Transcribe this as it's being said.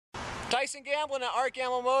Tyson Gamblin at Arc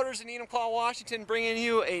Ammo Motors in Enumclaw, Washington, bringing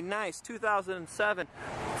you a nice 2007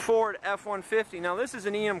 Ford F-150. Now this is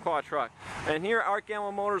an Enumclaw truck, and here at Arc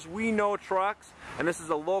Ammo Motors we know trucks, and this is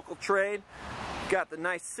a local trade. Got the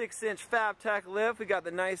nice 6-inch FabTech lift. We got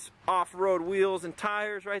the nice off-road wheels and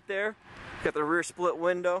tires right there. Got the rear split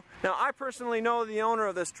window. Now I personally know the owner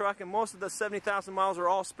of this truck, and most of the 70,000 miles are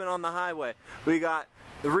all spent on the highway. We got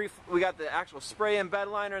the actual spray-in bed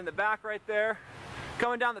liner in the back right there.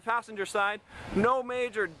 Coming down the passenger side, no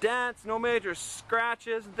major dents, no major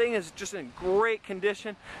scratches. The thing is just in great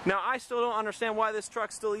condition. Now I still don't understand why this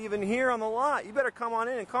truck's still even here on the lot. You better come on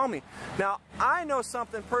in and call me. Now I know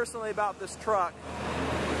something personally about this truck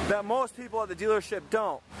that most people at the dealership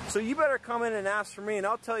don't. So you better come in and ask for me, and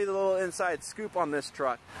I'll tell you the little inside scoop on this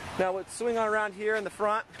truck. Now let's swing on around here in the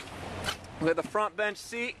front. We got the front bench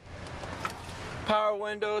seat, power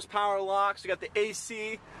windows, power locks. We got the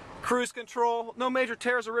AC, cruise control, no major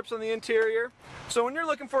tears or rips on the interior. So when you're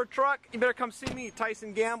looking for a truck, you better come see me,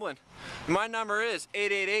 Tyson Gamblin. My number is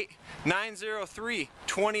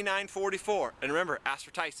 888-903-2944. And remember, ask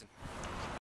for Tyson.